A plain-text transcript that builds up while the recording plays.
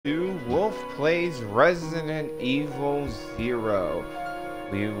plays Resident Evil Zero.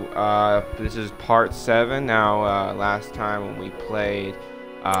 This is part 7 now. Last time when we played,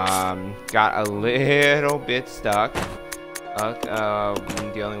 got a little bit stuck.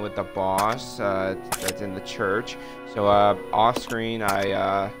 Dealing with the boss that's in the church. So off screen,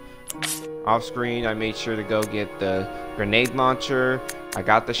 I made sure to go get the grenade launcher. I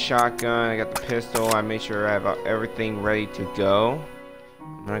got the shotgun. I got the pistol. I made sure I have everything ready to go.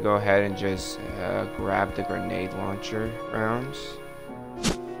 I'm gonna go ahead and just grab the grenade launcher rounds.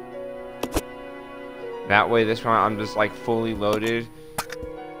 That way, this one I'm just like fully loaded.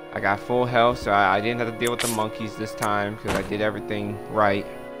 I got full health, so I didn't have to deal with the monkeys this time because I did everything right.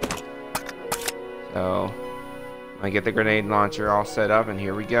 So I'm gonna get the grenade launcher all set up, and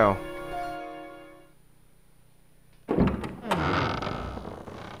here we go.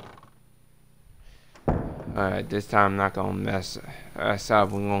 Alright, this time I'm not gonna mess us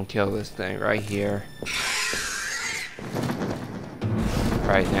up. We're gonna kill this thing right here.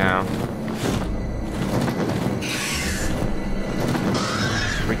 Right now.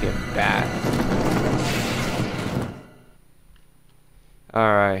 Freaking bad.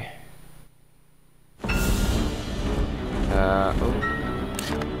 Alright.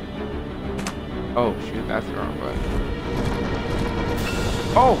 Oh shoot, that's the wrong button.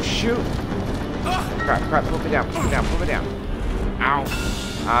 Oh shoot! Crap, put me down, put me down. Ow.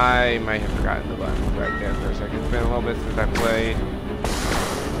 I might have forgotten the button right there for a second. It's been a little bit since I played.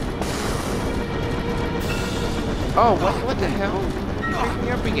 Oh, what the hell? You picked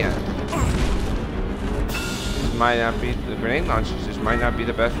me up again. This might not be, the grenade launcher just might not be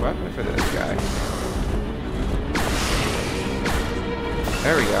the best weapon for this guy.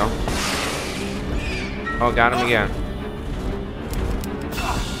 There we go. Oh, got him again.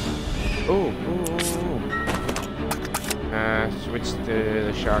 Ooh. Switch to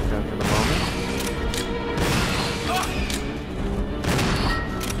the shotgun for the moment.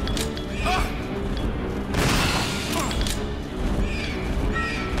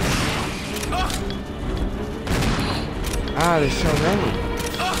 Ah, there's so many.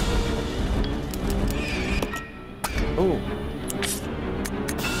 Ooh.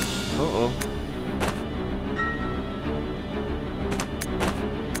 Uh-oh.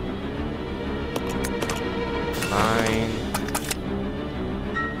 Fine.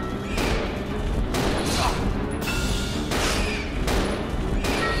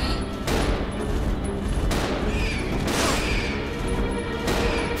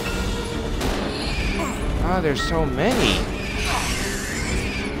 Ah, there's so many.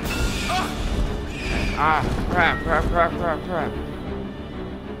 Ah, crap.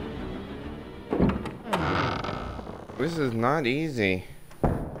 This is not easy.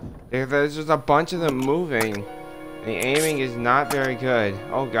 There's just a bunch of them moving. The aiming is not very good.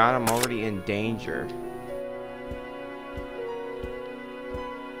 Oh god, I'm already in danger.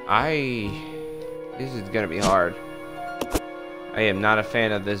 This is gonna be hard. I am not a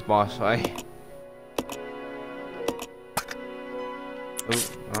fan of this boss fight.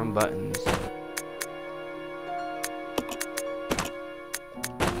 Oop, wrong buttons.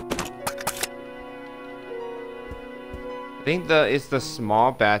 I think it's the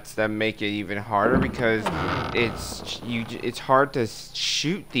small bats that make it even harder because it's hard to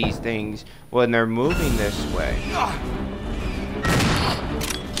shoot these things when they're moving this way.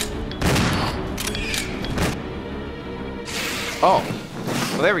 Oh,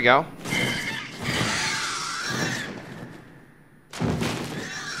 well there we go.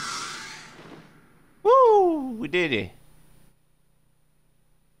 Woo! We did it.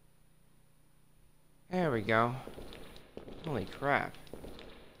 There we go. Holy crap.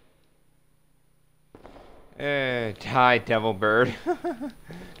 Hi, Devil Bird.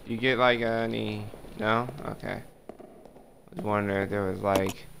 You get like any... No? Okay. I was wondering if there was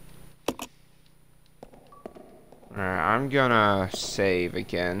like... Alright, I'm gonna save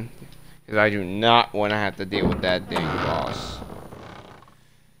again. Because I do not want to have to deal with that dang boss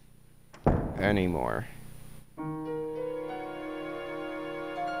anymore.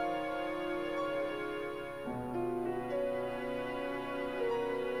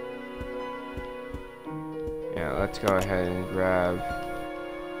 Yeah, let's go ahead and grab...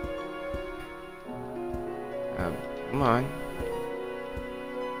 come on.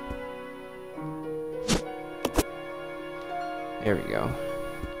 There we go.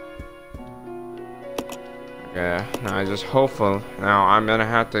 Okay, now I just hopeful. Now I'm gonna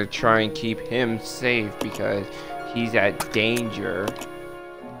have to try and keep him safe because he's at danger.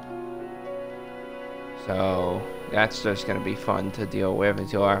 So that's just gonna be fun to deal with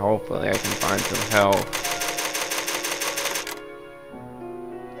until hopefully I can find some help.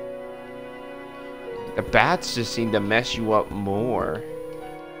 The bats just seem to mess you up more.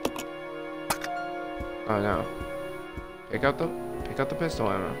 Oh no. Pick out the pistol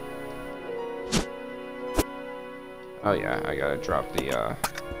ammo. Oh yeah, I gotta drop the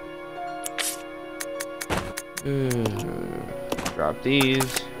drop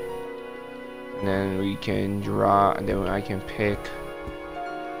these. And then we can draw, and then I can pick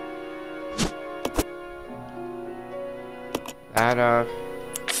that up.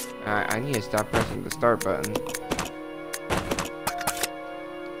 I need to stop pressing the start button.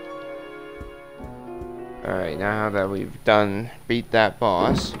 Alright, now that we've beat that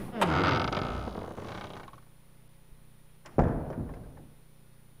boss.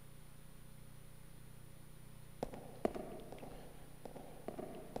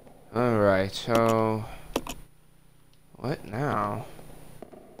 Alright, so what now?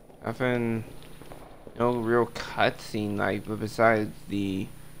 Nothing, no real cutscene like, but besides the,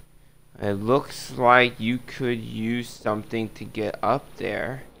 it looks like you could use something to get up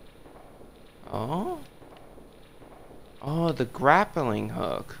there. Oh? Oh, the grappling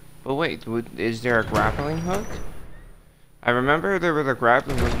hook. But wait, is there a grappling hook? I remember there was a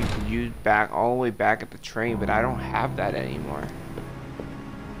grappling hook you could use back all the way back at the train, but I don't have that anymore.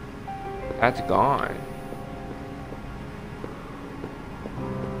 That's gone.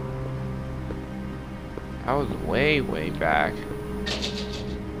 That was way, way back.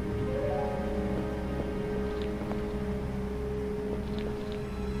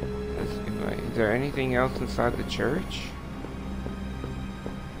 Is there anything else inside the church?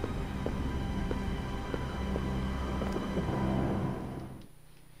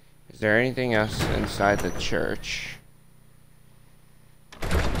 Is there anything else inside the church?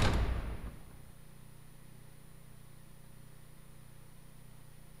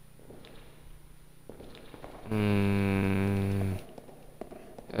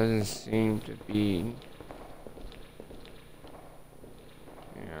 Doesn't seem to be.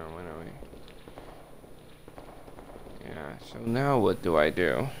 Yeah, when are we? Yeah, so now what do I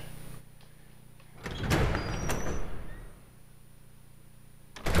do?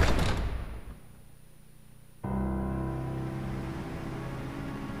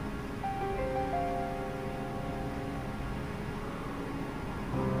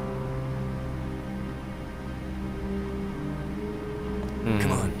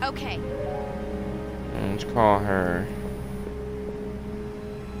 Come on. Okay. Let's call her.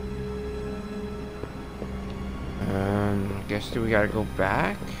 Guess we gotta go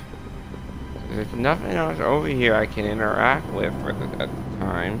back? There's nothing else over here I can interact with at the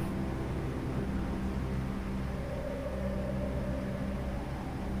time.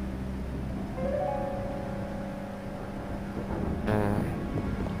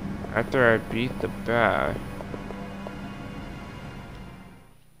 After I beat the bat,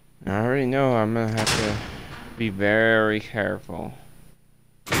 I already know I'm gonna have to be very careful.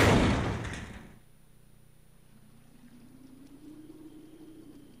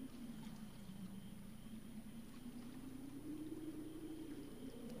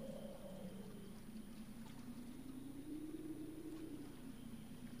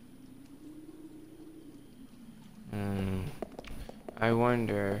 I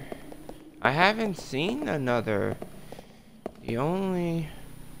wonder. I haven't seen another. The only.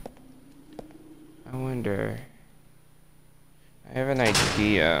 I wonder. I have an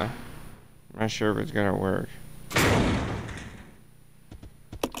idea. I'm not sure if it's gonna work.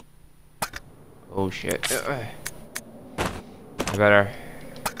 Oh shit. I better.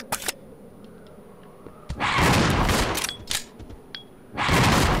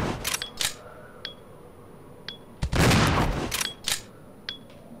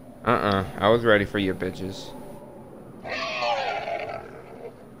 I was ready for you bitches.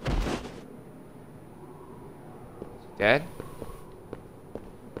 Dead?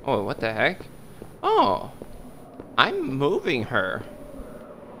 Oh, what the heck? Oh, I'm moving her.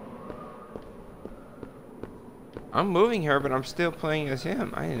 I'm moving her, but I'm still playing as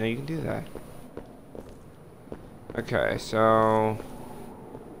him. I didn't know you can do that. Okay, so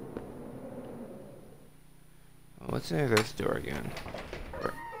what's in this door again?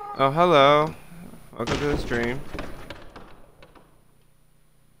 Oh, hello. Welcome to the stream.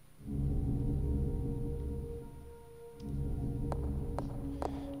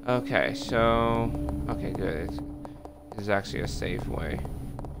 Okay, so okay, good. This is actually a safe way.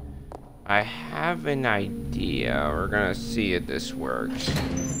 I have an idea. We're gonna see if this works.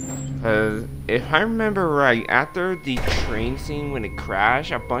 Because if I remember right, after the train scene when it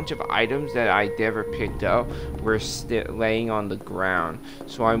crashed, a bunch of items that I never picked up were still laying on the ground.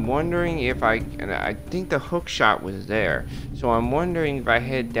 So I'm wondering if and I think the hook shot was there. So I'm wondering if I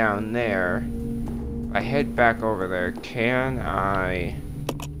head down there, If I head back over there, can I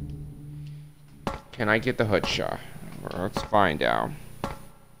get the hood shot? Well, let's find out.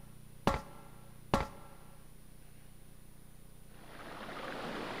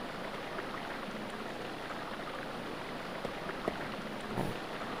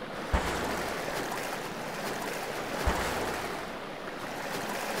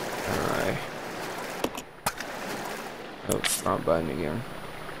 Alright. Oh, wrong button again.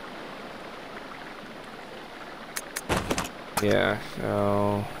 Yeah,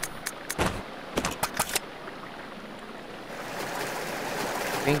 so I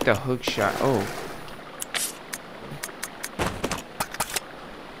think the hook shot. Oh,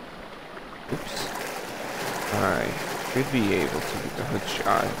 oops. Alright, should be able to get the hook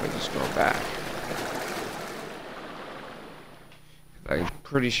shot if I just go back. I'm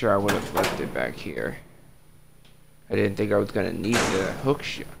pretty sure I would have left it back here. I didn't think I was gonna need the hook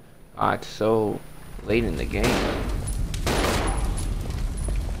shot so late in the game.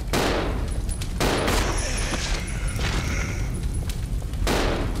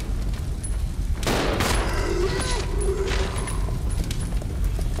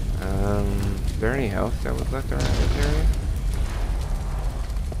 Is there any health that was left around this area?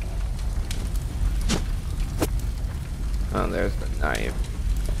 Oh, there's the knife.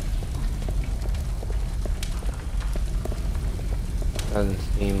 Doesn't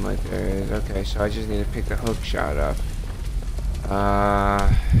seem like there is. Okay, so I just need to pick the hook shot up.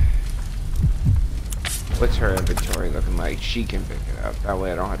 What's her inventory looking like? She can pick it up. That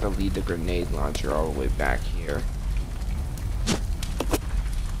way I don't have to lead the grenade launcher all the way back here.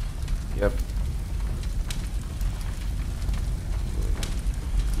 Yep.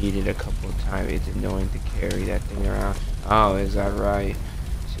 Needed a couple of times. It's annoying to carry that thing around. Oh, is that right?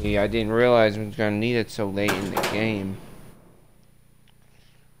 See, I didn't realize I was gonna need it so late in the game.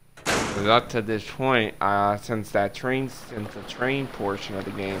 Because up to this point, since the train portion of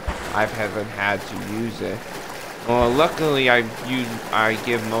the game, I haven't had to use it. Well, luckily I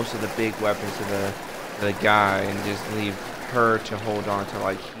give most of the big weapons to the guy and just leave her to hold on to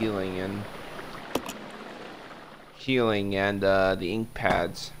like healing and the ink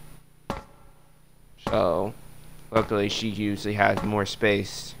pads. So luckily she usually has more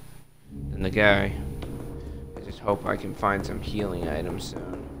space than the guy. I just hope I can find some healing items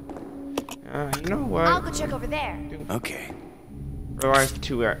soon. You know what? I'll go check over there. Okay. Realize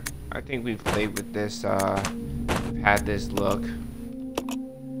too, I think we've played with this, had this look.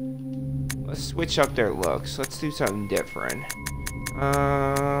 Let's switch up their looks. Let's do something different.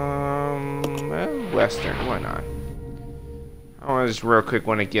 Western, why not? I want to just real quick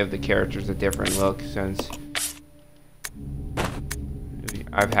want to give the characters a different look since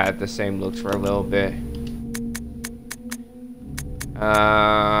I've had the same looks for a little bit.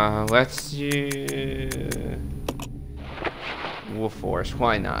 Let's do Wolf Force.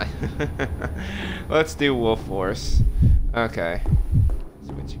 Why not? Let's do Wolf Force. Okay.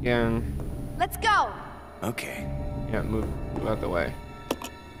 Switch again. Let's go. Okay. Yeah, move out the way.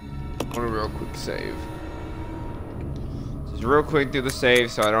 I want a real quick save. Just real quick do the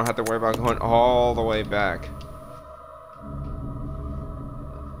save so I don't have to worry about going all the way back.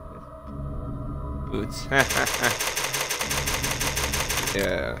 Boots.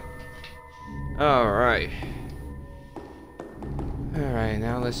 Yeah. Alright. Alright,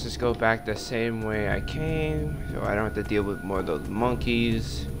 now let's just go back the same way I came, so I don't have to deal with more of those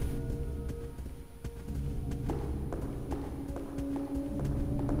monkeys.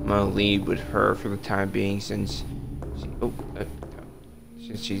 I'm gonna lead with her for the time being since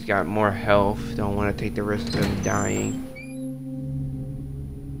she's got more health. Don't want to take the risk of them dying.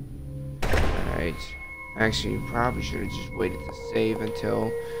 Alright. Actually, probably should have just waited to save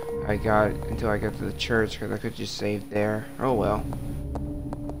until I got to the church, because I could just save there. Oh well.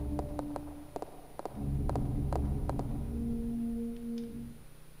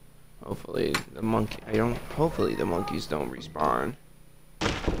 Hopefully the monkeys don't respawn.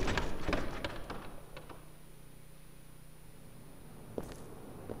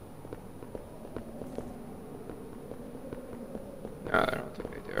 No, I don't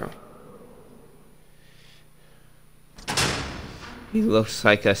think they do. He looks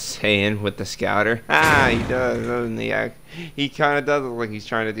like a Saiyan with the scouter. Ah, he does, doesn't he? He kind of does look like he's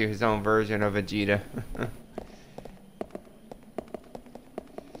trying to do his own version of Vegeta.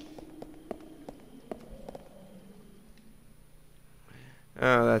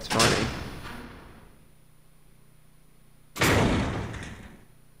 Oh, that's funny.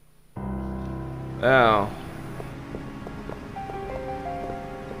 Well,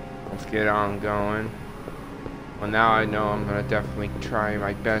 let's get on going. Well, now I know I'm gonna definitely try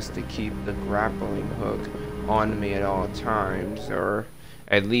my best to keep the grappling hook on me at all times, or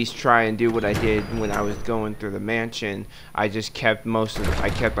at least try and do what I did when I was going through the mansion. I just kept I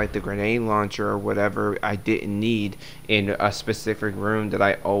kept like the grenade launcher or whatever I didn't need in a specific room that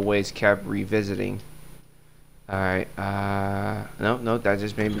I always kept revisiting. Alright, no, that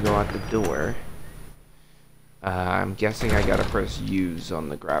just made me go out the door. I'm guessing I gotta press use on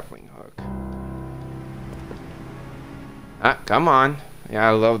the grappling hook. Ah, come on. Yeah,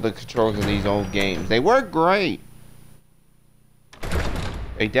 I love the controls of these old games. They work great.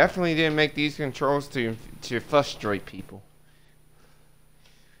 They definitely didn't make these controls to frustrate people.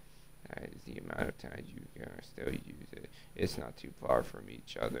 That is the amount of times you can still use it. It's not too far from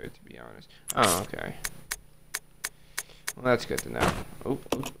each other, to be honest. Oh, okay. Well, that's good to know. Oh,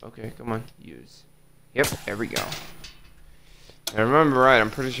 okay, come on, use. Yep, there we go. I remember right,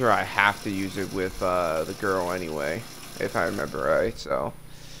 I'm pretty sure I have to use it with the girl anyway, if I remember right, so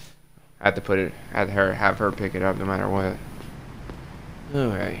I had to have her pick it up no matter what.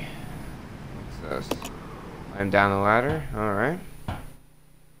 Alright. What's this? Climb down the ladder? Alright.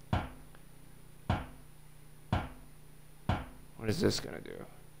 What is this gonna do?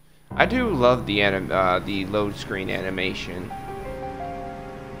 I do love the load screen animation.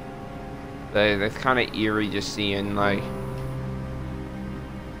 That's kind of eerie just seeing like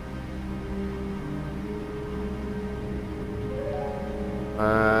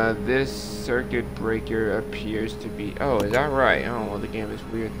this circuit breaker appears to be... Oh, is that right? Oh, well, the game is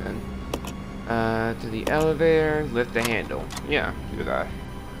weird then. To the elevator, lift the handle. Yeah, do that.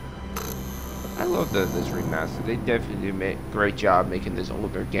 I love this remaster. They definitely do a great job making this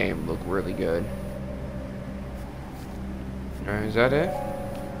older game look really good. Is that it?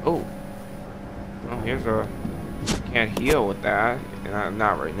 Oh. Oh, here's a... Can't heal with that.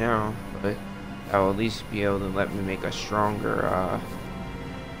 Not right now, but I will at least be able to let me make a stronger,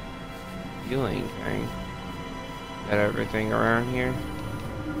 healing thing. That everything around here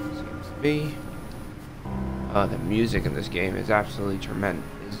seems to be. The music in this game is absolutely tremendous.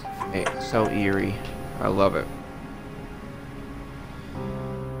 It's so eerie. I love it.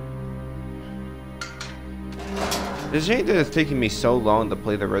 It's a shame that it's taking me so long to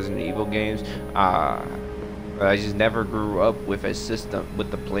play the Resident Evil games. I just never grew up with a system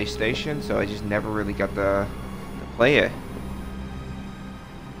with the PlayStation, so I just never really got to play it.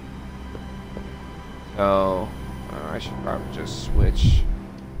 So I should probably just switch.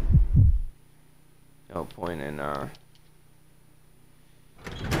 No point in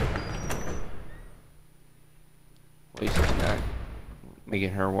wasting that, making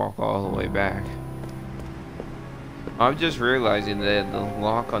her walk all the way back. I'm just realizing that the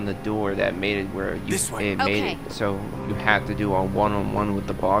lock on the door that made it where you made it so you have to do a one-on-one with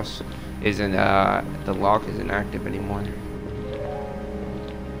the boss isn't the lock isn't active anymore.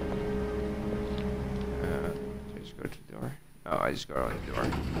 Just go to the door. Oh, I just go to the door.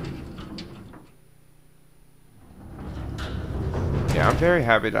 Yeah, I'm very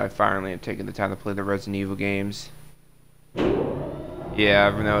happy that I finally have taken the time to play the Resident Evil games. Yeah,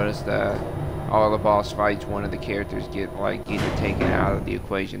 I've noticed that all the boss fights, one of the characters get like either taken out of the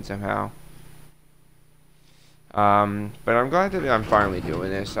equation somehow. But I'm glad that I'm finally doing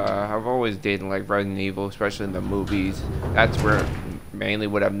this. I've always did like Resident Evil, especially in the movies. That's where mainly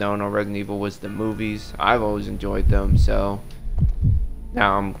what I've known on Resident Evil was the movies. I've always enjoyed them, so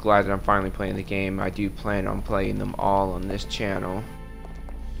now I'm glad that I'm finally playing the game. I do plan on playing them all on this channel,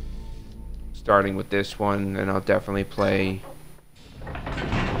 starting with this one, and I'll definitely play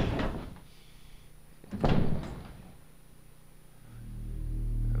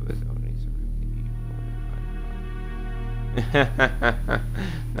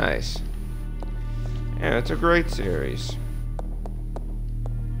nice. Yeah, it's a great series.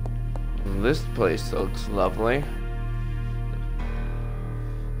 This place looks lovely.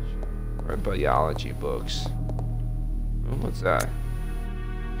 Biology books. Oh, what's that?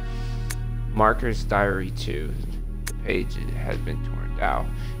 Marker's Diary 2. The page has been torn out.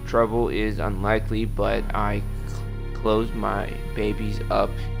 Trouble is unlikely, but I close my babies up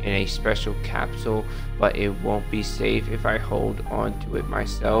in a special capsule, but it won't be safe if I hold on to it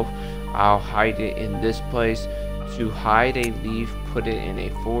myself. I'll hide it in this place. To hide a leaf, put it in a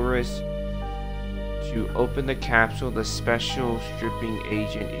forest. To open the capsule, the special stripping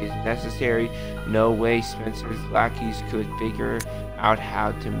agent is necessary. No way Spencer's lackeys could figure out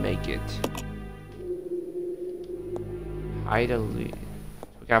how to make it. Hide a leaf.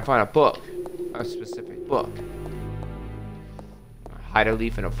 We gotta find a book. A specific book. Hide a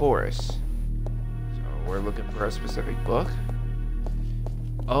leaf in a forest. So we're looking for a specific book.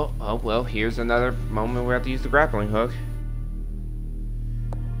 Oh, well, here's another moment we have to use the grappling hook.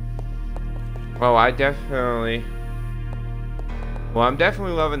 Well, I'm definitely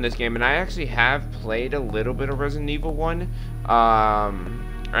loving this game, and I actually have played a little bit of Resident Evil 1. I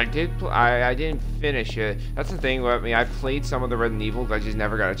didn't finish it. That's the thing with me. I played some of the Resident Evils, I just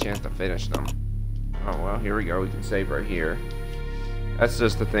never got a chance to finish them. Oh, well, here we go. We can save right here. That's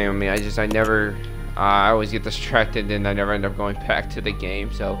just the thing with me. I always get distracted and I never end up going back to the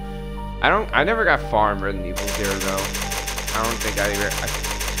game. So, I never got far in Resident Evil 0 though. I don't think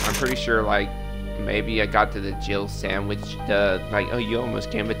I'm pretty sure, like, maybe I got to the Jill sandwich. Like, oh, you almost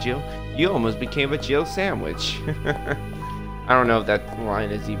became a Jill sandwich. I don't know if that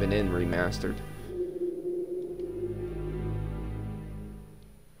line is even in Remastered.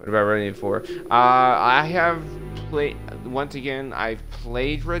 What about Resident Evil 4? I have played, once again, I've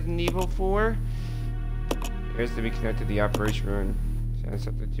played Resident Evil 4. Here's to be connected to the operation room. Send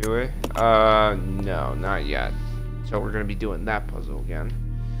something to it. No, not yet. So we're gonna be doing that puzzle again.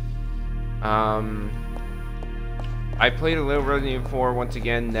 I played a little Resident Evil 4, once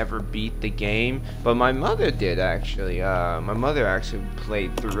again, never beat the game, but my mother did actually. My mother actually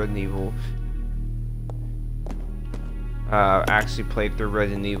played through Resident Evil. Actually played through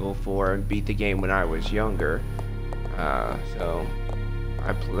Resident Evil 4 and beat the game when I was younger. So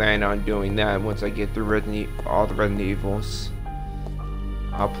I plan on doing that once I get through all the Resident Evils.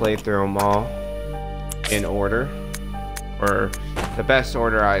 I'll play through them all in order. Or the best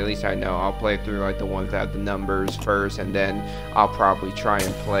order, at least I know. I'll play through like the ones that have the numbers first, and then I'll probably try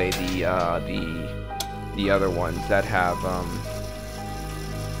and play the other ones that have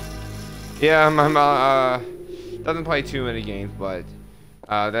yeah, my mom doesn't play too many games, but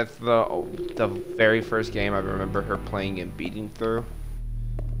that's the very first game I remember her playing and beating through.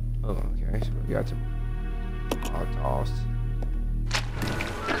 Oh, okay, so we got some Molotovs.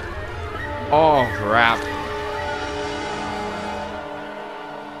 Oh crap.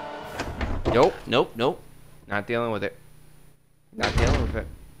 Nope. Not dealing with it. Not dealing with it.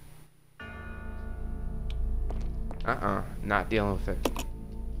 Not dealing with it.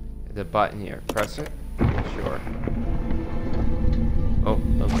 There's a button here. Press it. Sure. Oh,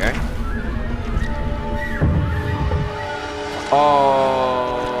 okay.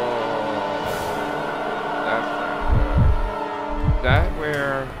 Oh. That's that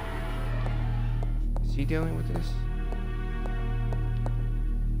where... Is he dealing with this?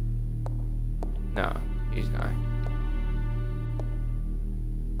 No, he's not.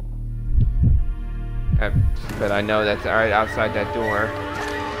 But I know that's right outside that door.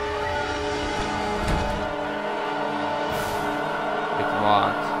 It's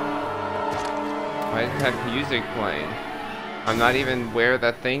locked. Why does it have music playing? I'm not even where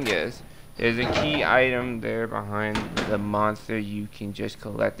that thing is. There's a key item there behind the monster. You can just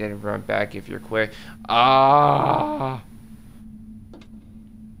collect it and run back if you're quick. Ah!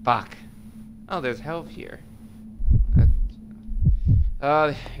 Fuck. Oh, there's health here.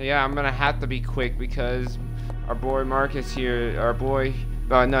 Yeah, I'm gonna have to be quick because our boy Marcus here, no,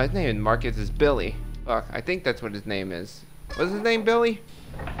 his name is Marcus, is Billy. Fuck, I think that's what his name is. What's his name, Billy?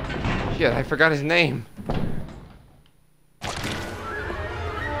 Shit, I forgot his name.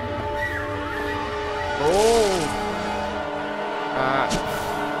 Oh!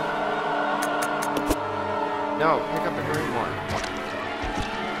 No, pick up the green one.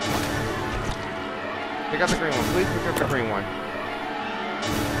 Pick up the green one. Please pick up the green one.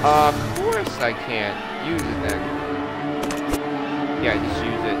 Of course I can't use it then. Yeah, just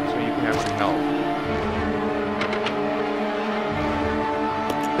use it so you can have some help.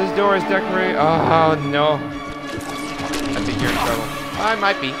 This door is decorated. Oh no. I think you're in trouble. I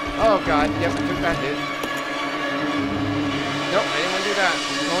might be. Oh god. Yep, I took that hit. Nope, I didn't want to do that.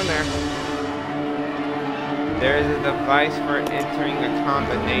 Go in there. There is a device for entering a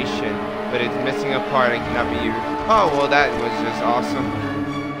combination, but it's missing a part and cannot be used. Oh, well, that was just awesome.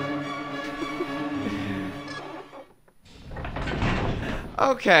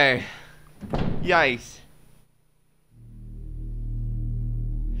 Okay. Yikes.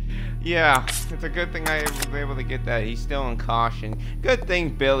 Yeah, it's a good thing I was able to get that. He's still in caution. Good thing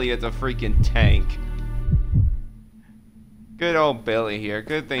Billy is a freaking tank. Good old Billy here.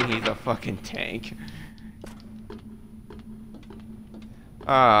 Good thing he's a fucking tank.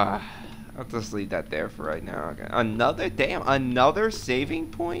 I'll just leave that there for right now. Okay. Another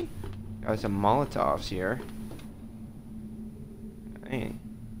saving point? Got some Molotovs here. Hey.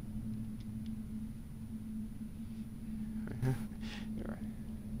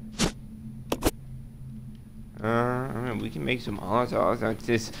 I mean, we can make some Molotovs. That's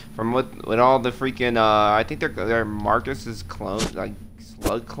just from what all the freaking I think they're Marcus's clones, like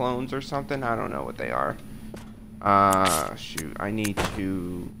bug clones or something. I don't know what they are. Shoot. I need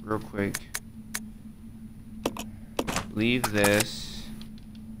to, real quick, leave this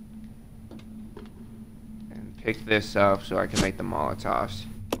and pick this up so I can make the Molotovs.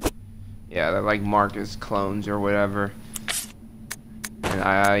 Yeah, they're like Marcus clones or whatever. And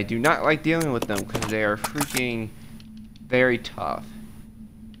I do not like dealing with them because they are freaking very tough.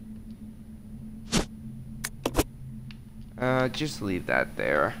 Just leave that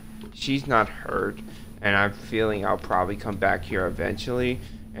there. She's not hurt, and I'm feeling I'll probably come back here eventually,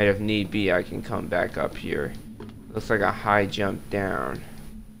 and if need be, I can come back up here. Looks like a high jump down.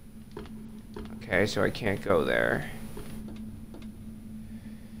 Okay, so I can't go there.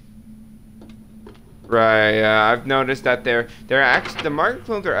 Right, I've noticed that they're actually, the Marcus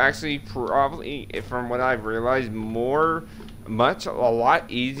clones are actually probably, from what I've realized, a lot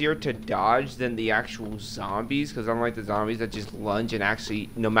easier to dodge than the actual zombies, because unlike the zombies that just lunge and actually,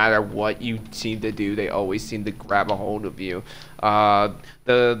 no matter what you seem to do, they always seem to grab a hold of you.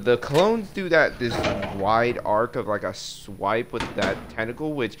 The clones do this wide arc of like a swipe with that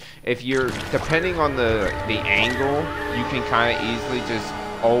tentacle, which if you're, depending on the angle, you can kind of easily just,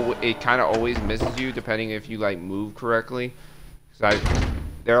 it kind of always misses you depending if you like move correctly. So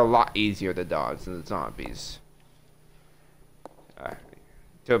they're a lot easier to dodge than the zombies.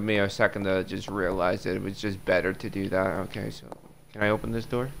 Took me a second to just realize that it was just better to do that. Okay, so can I open this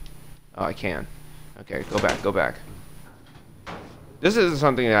door? Oh, I can. Okay, go back. This is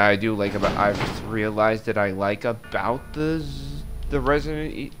something that I do like about. I've realized that I like about the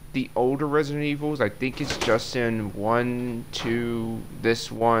older Resident Evils. I think it's just in 1, 2,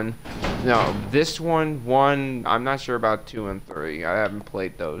 this one. No, this one, 1. I'm not sure about 2 and 3. I haven't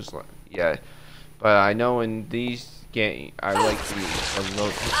played those yet, but I know in these. I like the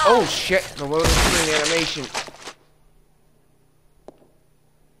load. Oh shit! The loading screen animation.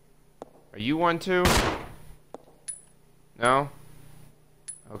 Are you one too? No.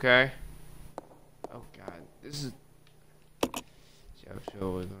 Okay. Oh god, this is.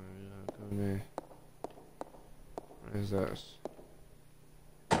 What is this?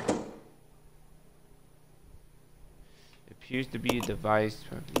 It appears to be a device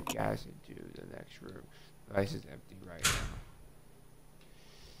pumping gas into the next room. The device is empty right now.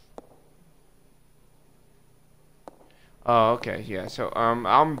 Oh, okay, yeah. So,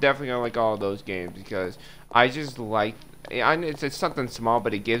 I'm definitely gonna like all of those games because I just like. It's something small,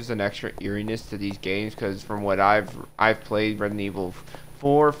 but it gives an extra eeriness to these games. Because from what I've played, Resident Evil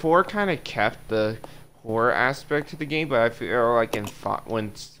 4 kind of kept the horror aspect to the game, but I feel like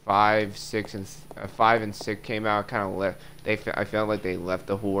when 5, 6, and 5 and 6 came out, kind of left. I felt like they left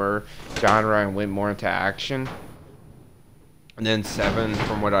the horror genre and went more into action. And then 7,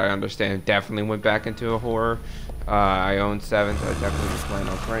 from what I understand, definitely went back into a horror. I own 7, so I definitely plan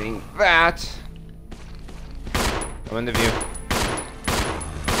on playing that. Go in the view.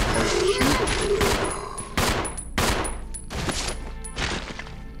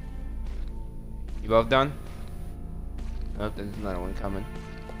 You both done? Oh, there's another one coming.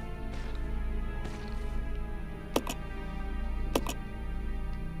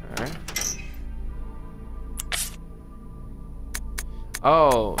 Alright.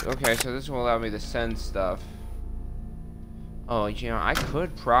 Oh, okay, so this will allow me to send stuff. Oh, you know, I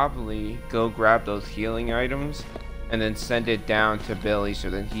could probably go grab those healing items and then send it down to Billy so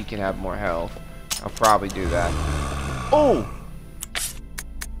that he can have more health. I'll probably do that. Oh!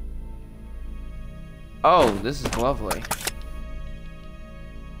 Oh, this is lovely.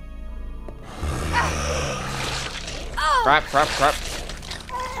 Crap.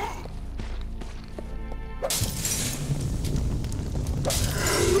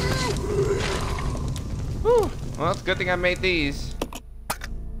 Whew. Well, it's a good thing I made these.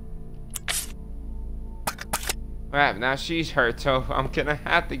 Alright, now she's hurt, so I'm gonna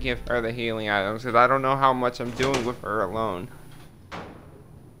have to give her the healing items because I don't know how much I'm doing with her alone.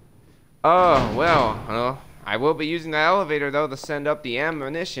 Oh, well, I will be using the elevator though to send up the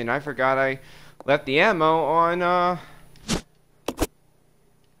ammunition. I forgot I left the ammo on,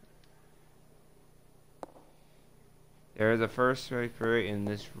 There is a first sniper in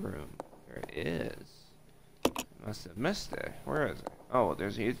this room. There it is. Must have missed it. Where is it? Oh,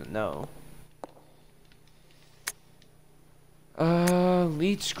 he's a no.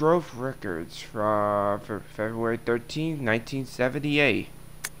 Leech Grove Records for February 13th, 1978.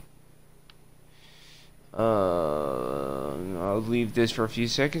 I'll leave this for a few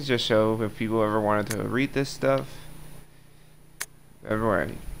seconds just so if people ever wanted to read this stuff.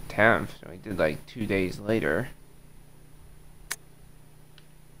 February 10th, so I did like 2 days later.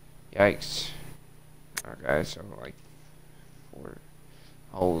 Yikes. Okay, so like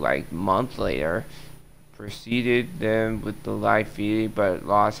like month later. Preceded them with the live feeding, but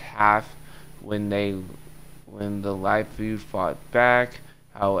lost half when the live food fought back.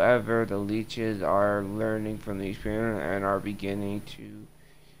 However, the leeches are learning from the experiment and are beginning to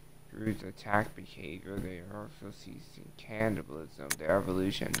Groot's attack behavior. They are also ceasing cannibalism. Their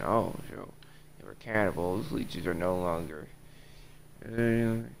evolution. Oh, so they were cannibals. Leeches are no longer.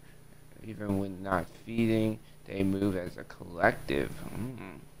 Even when not feeding, they move as a collective.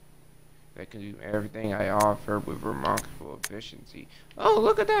 They can do everything I offer with remarkable efficiency. Oh,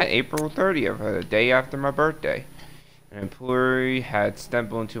 look at that! April 30th, the day after my birthday. An employee had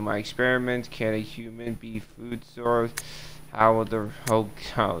stumbled into my experiment. Can a human be food source? How will the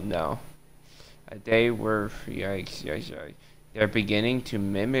oh no. A day where yikes. They're beginning to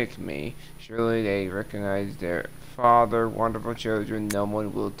mimic me. Surely they recognize their father. Wonderful children, no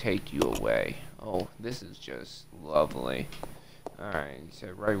one will take you away. Oh, this is just lovely. Alright, he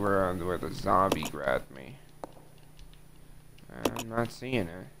said right where the zombie grabbed me. I'm not seeing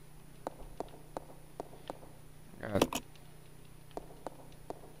it.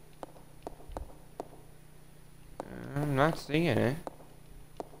 I'm not seeing it.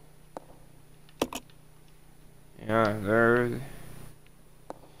 Yeah, there. In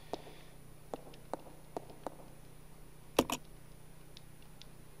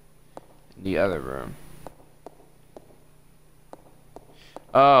the other room.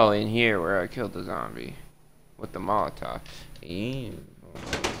 Oh, in here where I killed the zombie with the Molotov. Ew.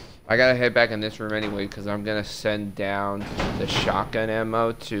 I gotta head back in this room anyway because I'm gonna send down the shotgun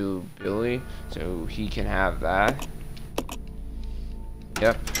ammo to Billy so he can have that.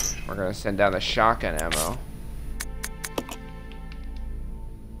 Yep, we're gonna send down the shotgun ammo.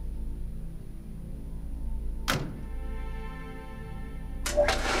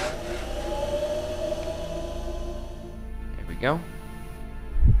 There we go.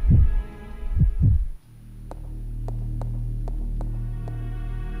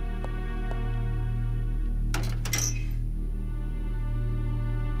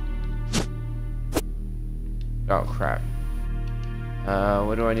 Oh crap.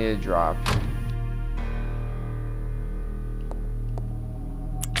 What do I need to drop?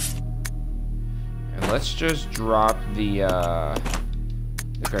 And let's just drop the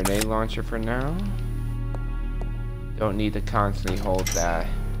grenade launcher for now. Don't need to constantly hold that.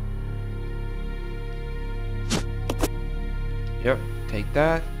 Yep, take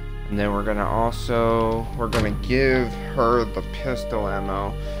that. And then we're gonna give her the pistol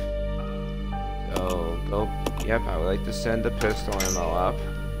ammo. So go. Yep, I would like to send the pistol ammo up.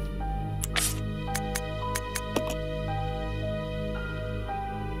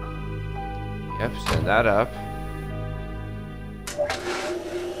 Yep, send that up.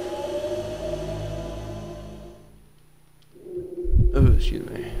 Oh, excuse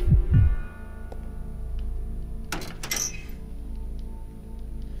me.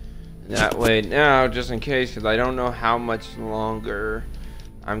 That way now, just in case, because I don't know how much longer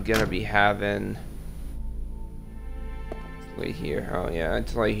I'm gonna be having. Wait here. Oh yeah,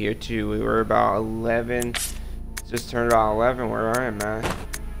 until I hear too. We were about 11. Just turned about 11 where I am at.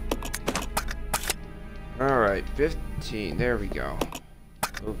 Alright, 15. There we go.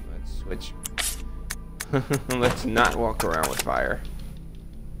 Oh, let's switch. Let's not walk around with fire.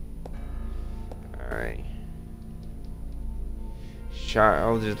 Alright.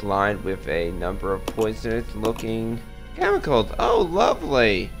 Child is lined with a number of poisonous looking chemicals. Oh,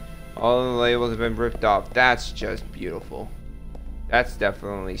 lovely. All the labels have been ripped off. That's just beautiful. That's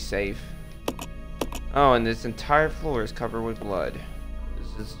definitely safe. Oh, and this entire floor is covered with blood.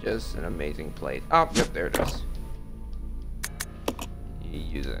 This is just an amazing place. Oh, yep, there it is. You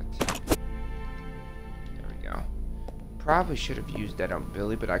use it. There we go. Probably should have used that on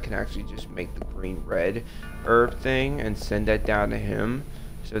Billy, but I can actually just make the green-red herb thing and send that down to him,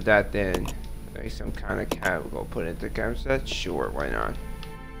 so that then there's some kind of chemical put into the chem set. Sure, why not?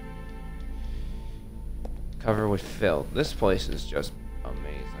 Covered with filth. This place is just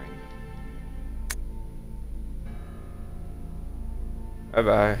amazing.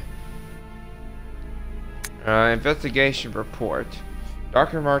 Bye bye. Investigation report.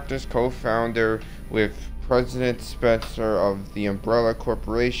 Dr. Martinez, co-founder with President Spencer of the Umbrella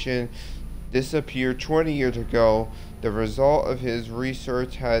Corporation, disappeared 20 years ago. The result of his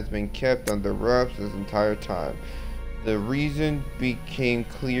research has been kept under wraps this entire time. The reason became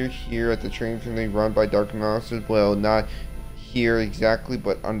clear here at the training facility run by Dr. Martinez. Well, not here exactly,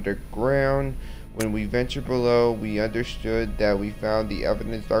 but underground. When we ventured below, we understood that we found the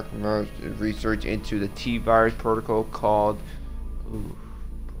evidence Dr. Martinez research into the T-virus protocol called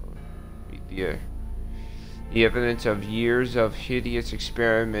The evidence of years of hideous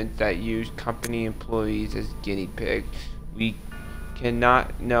experiments that used company employees as guinea pigs. We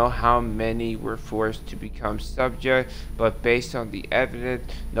cannot know how many were forced to become subject, but based on the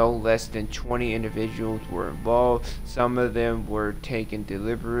evidence, no less than 20 individuals were involved. Some of them were taken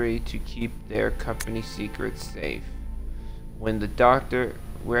deliberately to keep their company secrets safe. Where the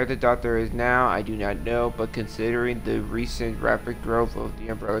doctor is now, I do not know, but considering the recent rapid growth of the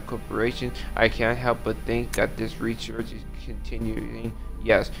Umbrella Corporation, I can't help but think that this research is continuing.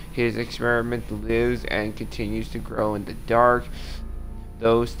 Yes, his experiment lives and continues to grow in the dark.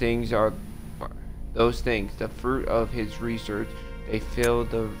 Those things, the fruit of his research. They fill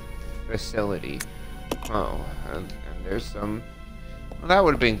the facility. Oh, and there's some. Well, that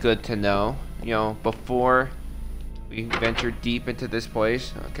would have been good to know, before we ventured deep into this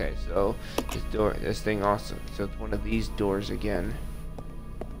place. Okay, so this thing also, so it's one of these doors again.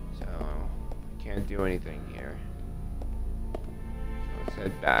 So can't do anything here. So let's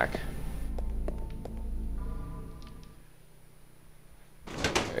head back.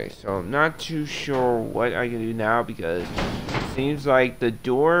 Okay, so I'm not too sure what I can do now because it seems like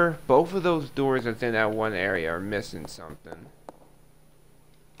both of those doors that's in that one area are missing something.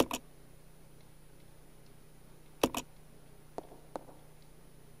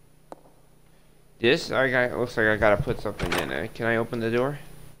 Looks like I gotta put something in it. Can I open the door?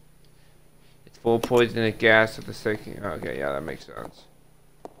 It's full of poisonous gas at the second. Okay, yeah, that makes sense.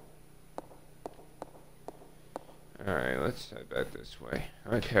 Alright, let's head back this way.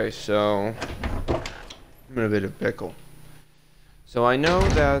 Okay, so I'm in a bit of pickle. So I know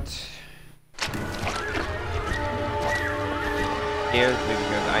that scares me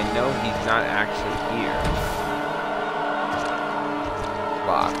because I know he's not actually here. It's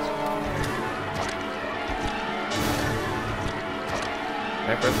locked. Can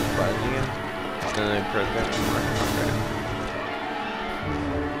I press this button again? And then I press that.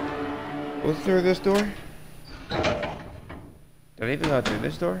 Okay. What's through this door? Did I even go through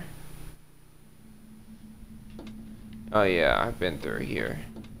this door? Oh yeah, I've been through here.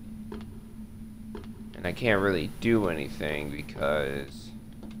 And I can't really do anything because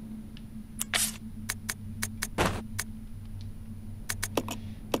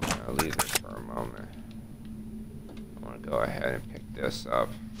I'll leave this for a moment. I want to go ahead and pick this up.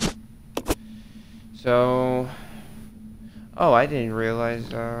 So, oh, I didn't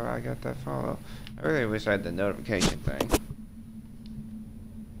realize I got that follow. I really wish I had the notification thing.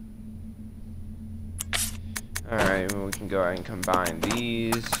 Alright, well, we can go ahead and combine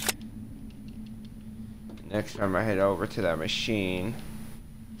these. Next time I head over to that machine.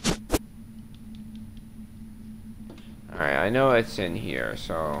 Alright, I know it's in here,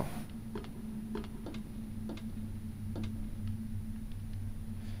 so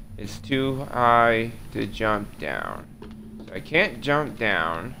it's too high to jump down. So I can't jump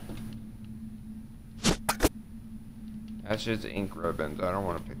down. That's just ink ribbons. I don't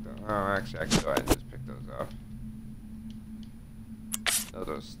want to pick those. Oh, actually, I can go ahead and just pick those up.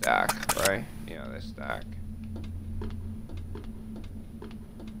 Those stack, right? Yeah, they stack.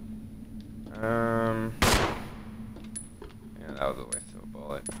 Yeah, that was a waste of a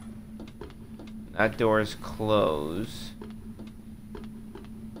bullet. That door is closed.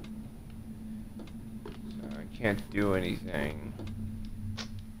 So I can't do anything.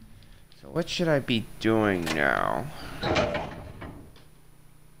 So what should I be doing now?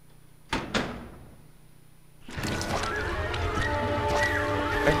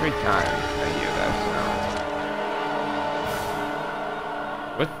 Every time I hear that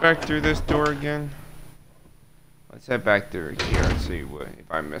sound. What's back through this door again? Let's head back through here and see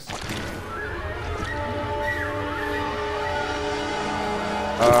if I miss it.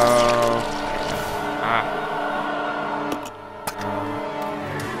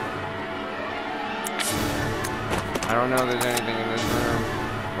 I don't know if there's anything in this room,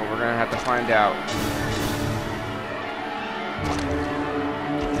 but we're gonna have to find out.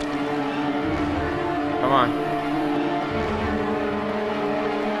 Come on.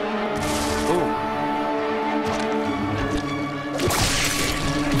 Ooh.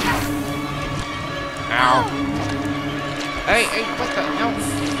 Ow. Hey, what the? No.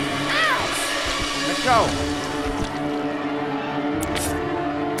 Ow. Let's go.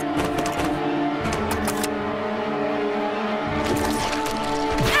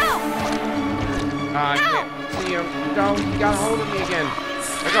 I can't see him. No, he got a hold of me again.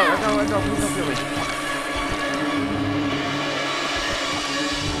 Let go. Please don't kill me.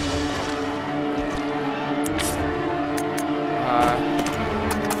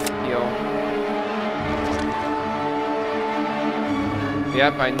 Heal.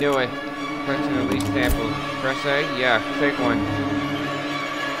 Yep, I knew it. Collecting the least samples. Press A? Yeah, take one.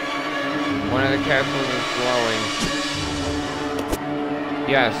 One of the capsules is glowing.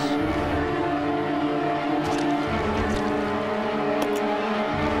 Yes.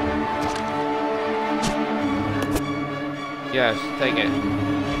 Yes, take it.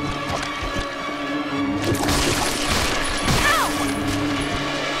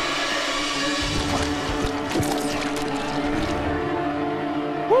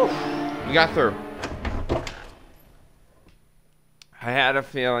 Whew. We got through. I had a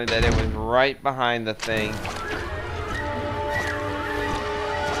feeling that it was right behind the thing.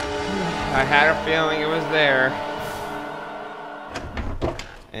 I had a feeling it was there.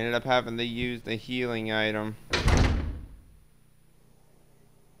 Ended up having to use the healing item.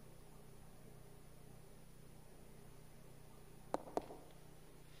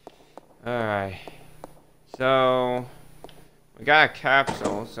 Alright. So, we got a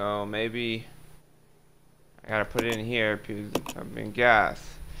capsule, so maybe I gotta put it in here because I'm in gas.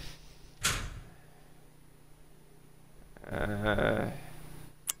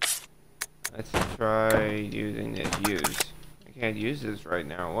 Let's try using this. Use. I can't use this right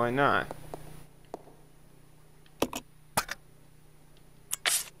now. Why not?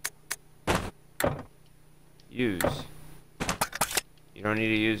 Use. You don't need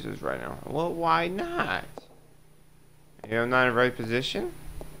to use this right now. Well, why not? You're not in the right position?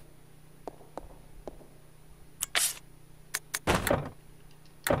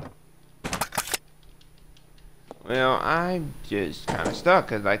 Well, I'm just kind of stuck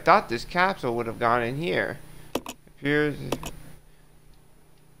because I thought this capsule would have gone in here. Appears.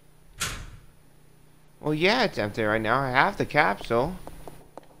 Well, yeah, it's empty right now. I have the capsule.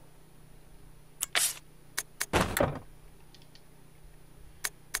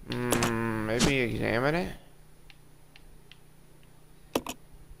 Maybe examine it.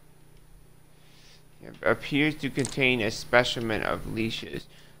 It appears to contain a specimen of leashes.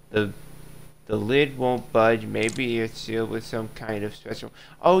 The lid won't budge. Maybe it's sealed with some kind of special.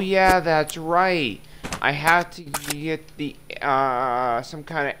 Oh yeah, that's right. I have to get the some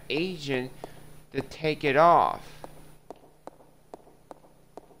kind of agent to take it off.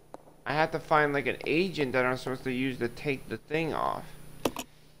 I have to find like an agent that I'm supposed to use to take the thing off.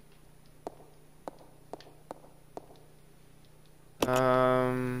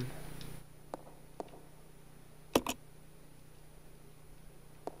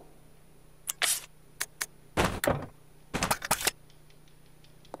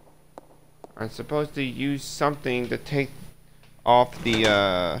 I'm supposed to use something to take off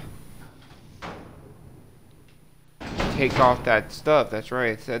the take off that stuff. That's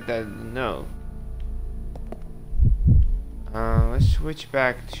right, it said that no. Let's switch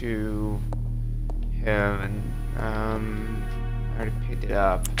back to him and I already picked it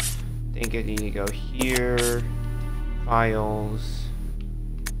up. I think I need to go here, files.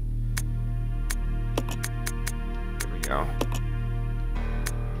 There we go.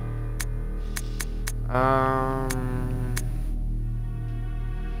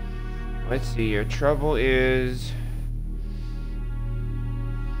 Let's see. Your trouble is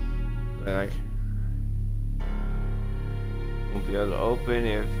like won't be able to open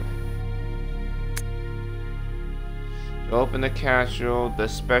if. To open the capsule, the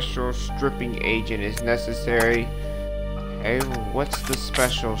special stripping agent is necessary. Okay, what's the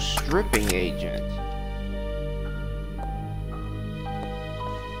special stripping agent?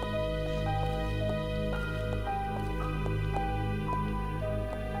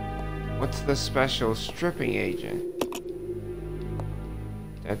 What's the special stripping agent?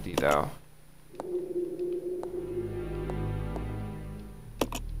 Empty though.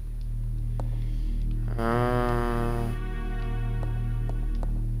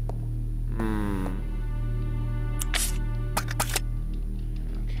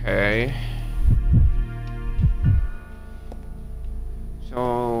 Okay.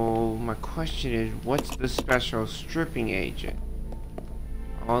 So my question is, what's the special stripping agent?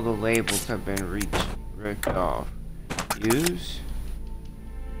 All the labels have been ripped off. Use?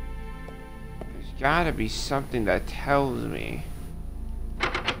 There's gotta be something that tells me.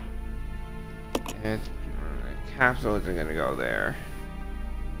 The capsule isn't gonna go there.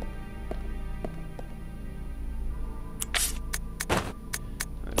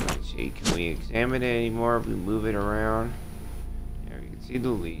 Let's see, can we examine it anymore if we move it around? Yeah, we can see the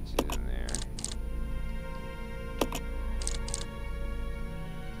leads in there.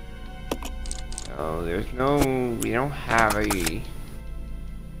 So there's no, we don't have a. So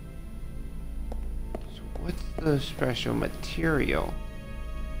what's the special material?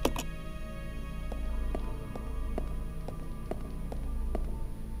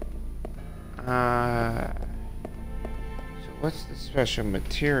 So what's the special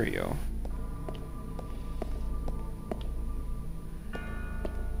material?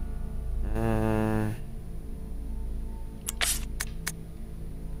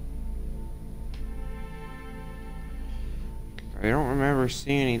 I don't remember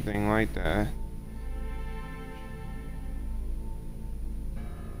seeing anything like that.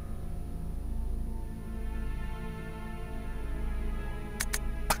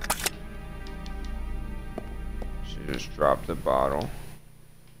 Should just drop the bottle.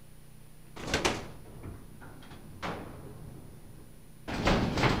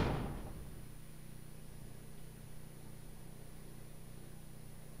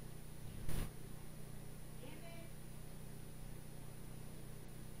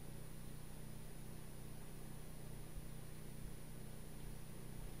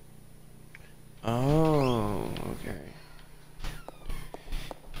 Oh, okay.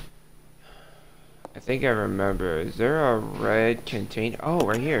 I think I remember. Is there a red container? Oh,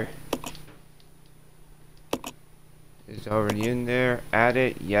 right here. It's already in there. Add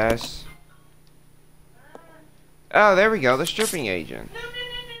it. Yes. Oh, there we go. The stripping agent.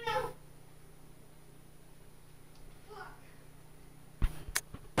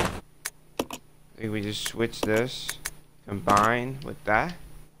 I think we just switch this. Combine with that.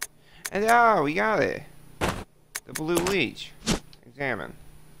 And oh, we got it. The blue leech. Examine.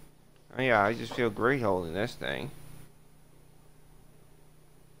 Oh yeah, I just feel great holding this thing.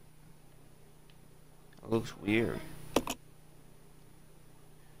 It looks weird.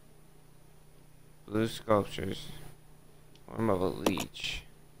 Blue sculptures. Form of a leech.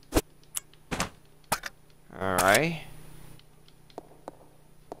 Alright.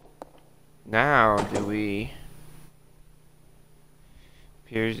 Now do we...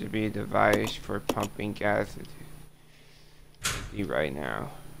 Appears to be a device for pumping gas right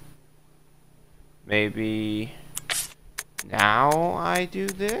now. Maybe now I do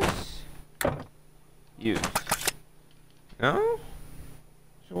this? Use. No?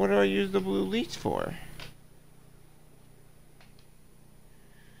 So what do I use the blue leech for?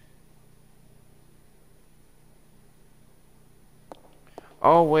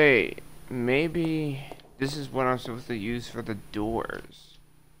 Oh wait, maybe this is what I'm supposed to use for the doors.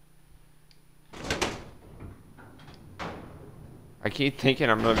 I keep thinking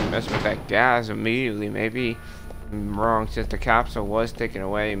I'm gonna mess with that gas immediately. Maybe I'm wrong since the capsule was taken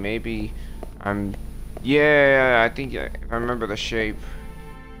away. Maybe I'm... Yeah, I think if I remember the shape.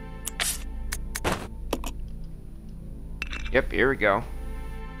 Yep, here we go.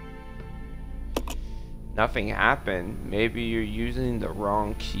 Nothing happened. Maybe you're using the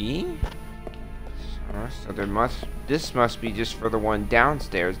wrong key? So there must... This must be just for the one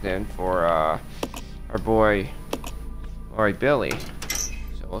downstairs then for our boy... Alright, Billy.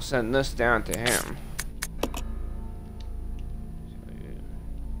 So we'll send this down to him.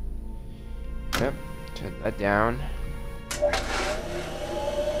 Yep, turn that down.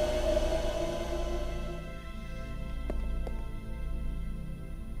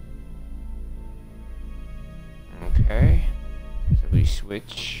 Okay. So we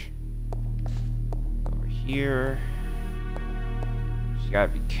switch over here. Just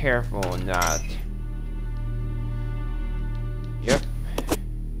gotta be careful and not. Yep.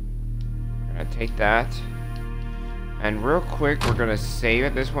 We're gonna take that. And real quick, we're gonna save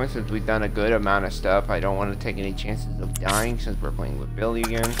at this point since we've done a good amount of stuff. I don't want to take any chances of dying since we're playing with Billy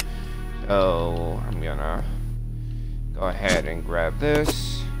again. So I'm gonna go ahead and grab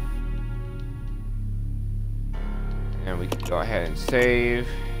this. And we can go ahead and save.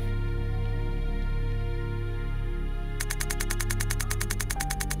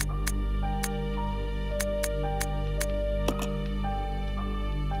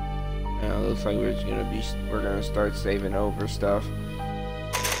 Looks like we're gonna start saving over stuff.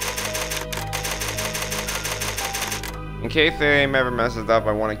 In case the game ever messes up,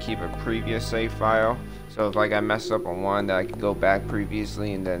 I want to keep a previous save file. So if like I mess up on one, that I can go back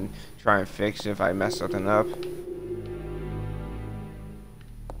previously and then try and fix if I mess something up.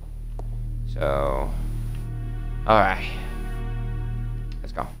 So, alright.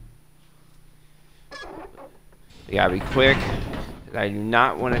 Let's go. You gotta be quick. I do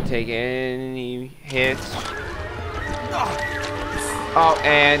not want to take any hits. Oh,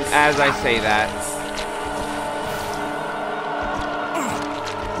 and as I say that...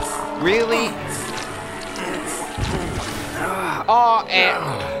 Really? Oh, and...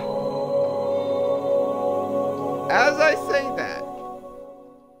 As I say that,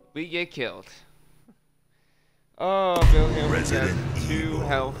 we get killed. Oh, Bill Hill has 2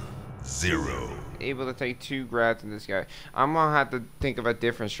 health. 0. able to take 2 grabs in this guy. I'm gonna have to think of a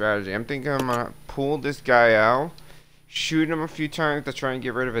different strategy. I'm thinking I'm gonna pull this guy out, shoot him a few times to try and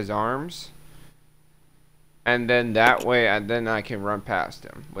get rid of his arms, and then that way, then I can run past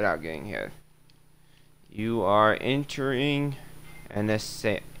him without getting hit. You are entering an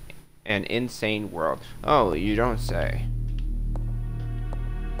insane world. Oh, you don't say.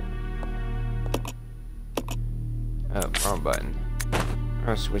 Oh, wrong button. I'm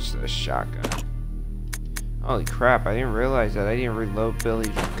gonna switch to the shotgun. Holy crap, I didn't realize that I didn't reload Billy's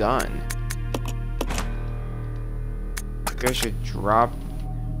gun. Maybe I should drop...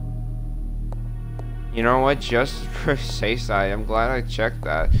 You know what, just for safe side, I'm glad I checked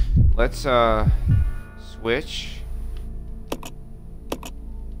that. Let's, switch.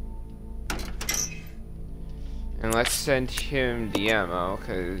 And let's send him the ammo,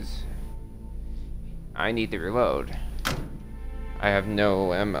 because I need to reload. I have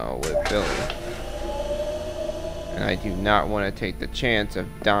no ammo with Billy. And I do not want to take the chance of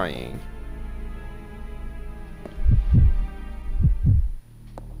dying.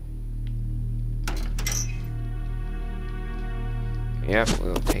 Yep,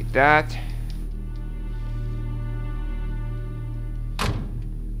 we'll take that.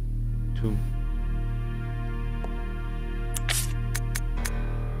 Two.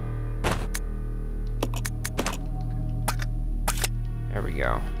 There we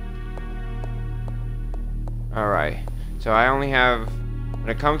go. Alright. So I only have... When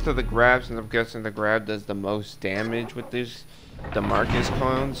it comes to the grab, since I'm guessing the grab does the most damage with these DeMarcus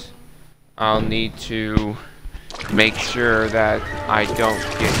clones, I'll need to make sure that I don't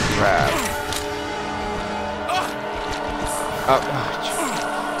get grabbed.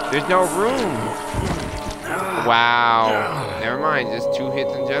 Oh, there's no room. Wow. Never mind. Just 2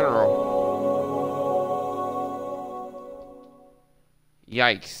 hits in general.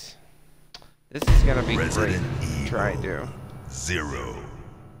 Yikes. This is gonna be Resident great. Evil Try to. 0.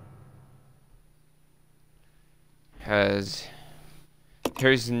 Because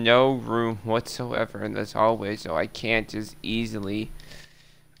there's no room whatsoever in this hallway, so I can't just easily...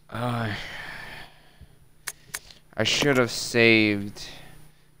 I should have saved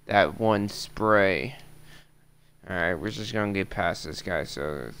that one spray. Alright, we're just gonna get past this guy,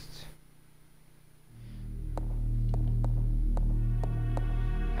 so...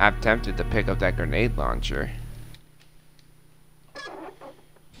 I'm tempted to pick up that grenade launcher.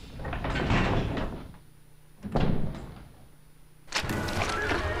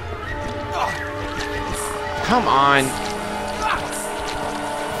 Come on.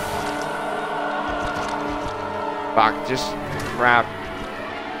 Fuck, just crap.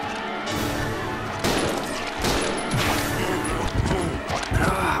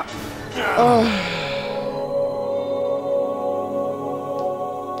 Oh.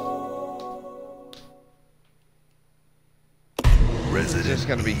 Resident It's just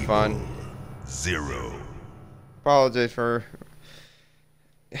gonna be fun. 0. Apologize for...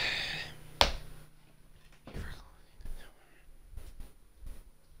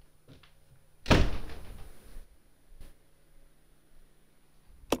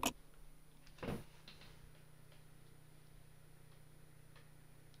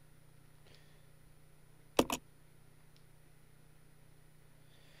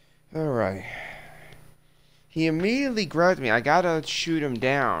 Alright. He immediately grabbed me. I gotta shoot him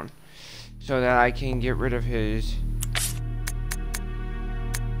down so that I can get rid of his...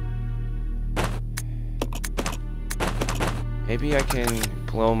 Maybe I can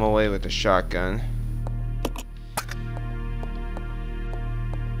blow him away with the shotgun.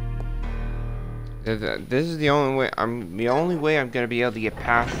 This is the only way I'm gonna be able to get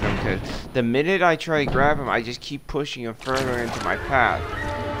past him, because the minute I try to grab him, I just keep pushing him further into my path.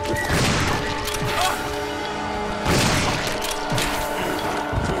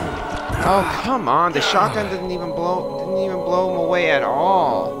 Oh, come on, the shotgun didn't even blow him away at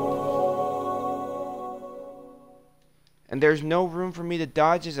all. And there's no room for me to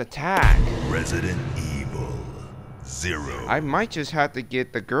dodge his attack. Resident Evil 0. I might just have to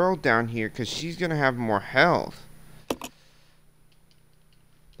get the girl down here, because she's gonna have more health.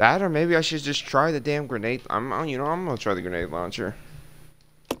 That, or maybe I should just try the damn grenade. I'm gonna try the grenade launcher.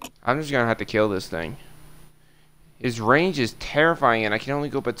 I'm just gonna have to kill this thing. His range is terrifying, and I can only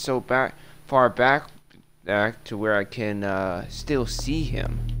go but so far back to where I can still see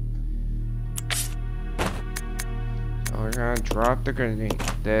him. So we're gonna drop the grenade.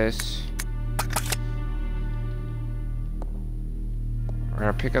 This. We're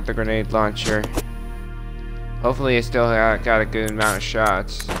gonna pick up the grenade launcher. Hopefully it still got a good amount of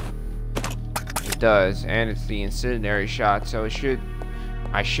shots. It does, and it's the incendiary shot, so it should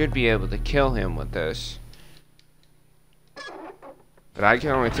I should be able to kill him with this. But I can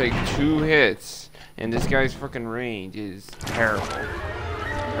only take 2 hits. And this guy's fucking range is terrible. Turn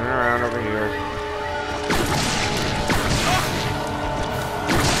around over here.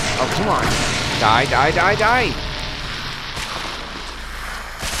 Oh, come on. Die, die, die, die!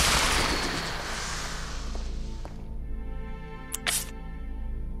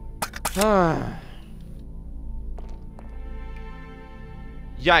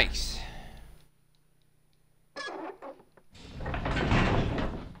 Yikes.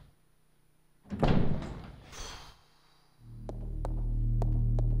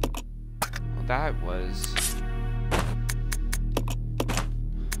 Well, that was...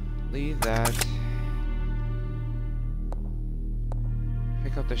 Leave that.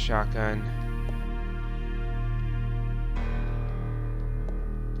 Pick up the shotgun.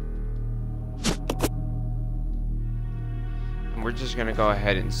 And we're just gonna go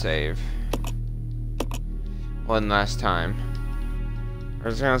ahead and save. One last time.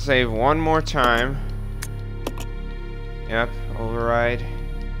 We're just gonna save one more time. Yep, override.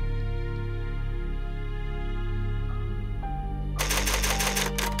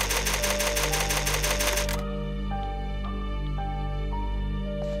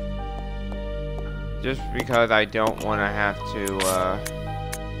 Just because I don't want to have to,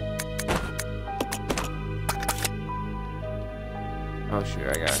 oh shoot,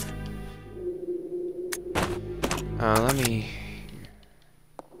 I got it. Let me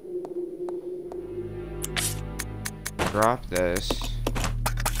drop this.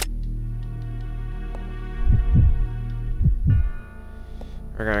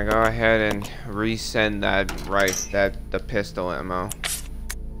 We're gonna go ahead and resend the pistol ammo.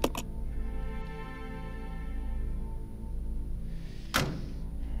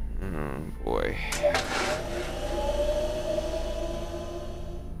 Boy.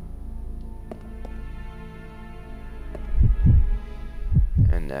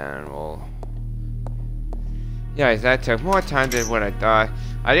 And then we'll... Yeah, that took more time than what I thought.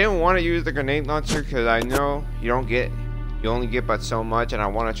 I didn't want to use the grenade launcher because I know you only get but so much, and I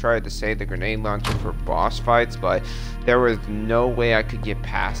want to try to save the grenade launcher for boss fights, but there was no way I could get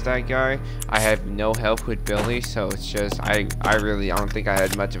past that guy. I have no help with Billy, so it's just I don't think I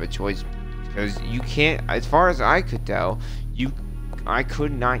had much of a choice, because you can't, as far as I could tell, I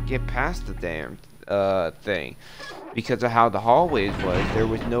could not get past the damn thing because of how the hallways was. There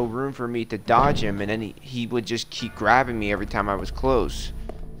was no room for me to dodge him, and then he would just keep grabbing me every time I was close.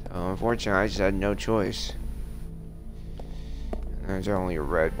 So unfortunately, I just had no choice. There's only a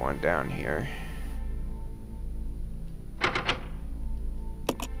red one down here.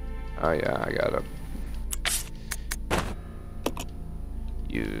 Oh yeah, I gotta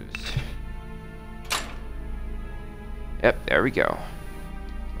use. Yep, there we go.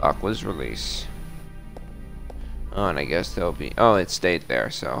 Lock was released. Oh, and I guess there'll be. Oh, it stayed there.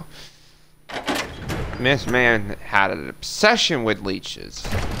 So, Miss Man had an obsession with leeches.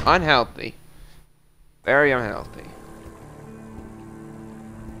 Unhealthy. Very unhealthy.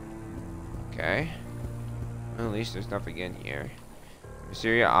 Okay. Well, at least there's nothing in here.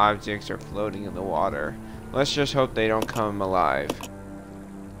 Mysterious objects are floating in the water. Let's just hope they don't come alive.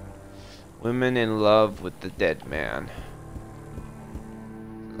 Women in love with the dead man.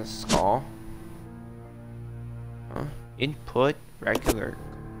 The skull. Huh? Input regular.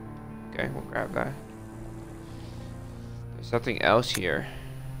 Okay, we'll grab that. There's something else here.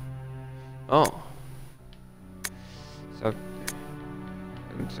 Oh. So,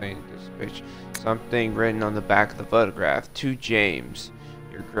 I'm saying this picture. Something written on the back of the photograph. To James,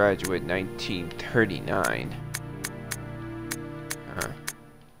 your graduate 1939. Huh.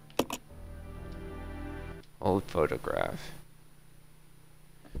 Old photograph.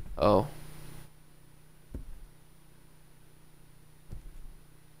 Oh.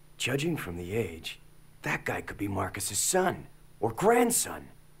 Judging from the age, that guy could be Marcus's son or grandson.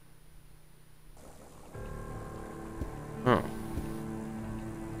 Huh.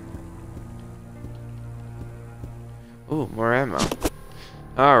 Ooh, more ammo.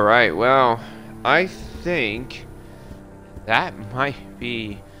 Alright, well, I think that might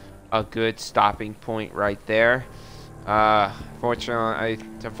be a good stopping point right there. Unfortunately,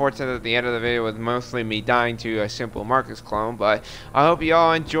 the end of the video was mostly me dying to a simple Marcus clone, but I hope you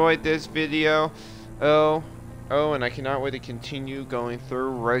all enjoyed this video. And I cannot wait to continue going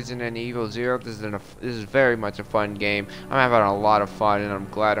through Resident Evil 0. This is very much a fun game. I'm having a lot of fun, and I'm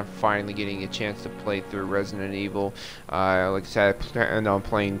glad I'm finally getting a chance to play through Resident Evil. Like I said, I plan on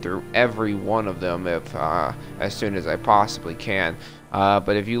playing through every one of them as soon as I possibly can.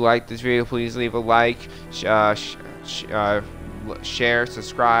 But if you like this video, please leave a like, share,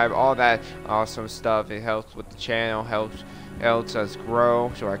 subscribe, all that awesome stuff. It helps with the channel, helps us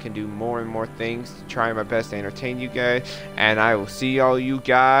grow, so I can do more and more things, trying my best to entertain you guys. And I will see all you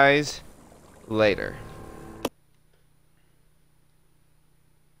guys later.